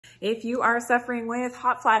If you are suffering with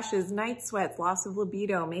hot flashes, night sweats, loss of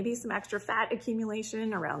libido, maybe some extra fat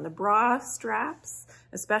accumulation around the bra straps,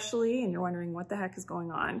 especially, and you're wondering what the heck is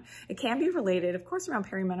going on, it can be related, of course, around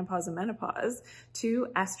perimenopause and menopause to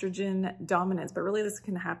estrogen dominance. But really this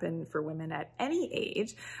can happen for women at any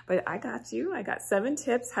age. But I got you. I got 7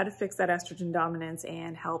 tips how to fix that estrogen dominance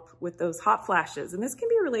and help with those hot flashes. And this can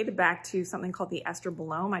be related back to something called the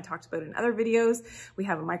estrobolome I talked about in other videos. We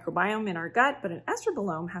have a microbiome in our gut, but an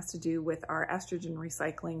estrobolome has to do with our estrogen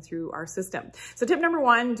recycling through our system. So tip number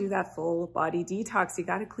 1, do that full body detox. You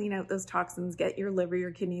got to clean out those toxins, get your liver,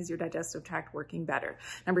 your kidneys, your digestive tract working better.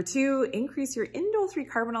 Number 2, increase your indole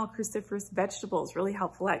 3-carbinol cruciferous vegetables, really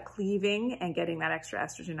helpful at cleaving and getting that extra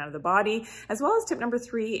estrogen out of the body, as well as tip number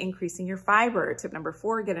 3, increasing your fiber. Tip number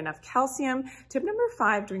 4, get enough calcium. Tip number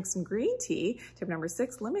 5, drink some green tea. Tip number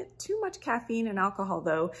 6, limit too much caffeine and alcohol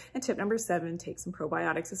though. And tip number 7, take some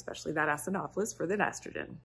probiotics, especially that acidophilus for that estrogen.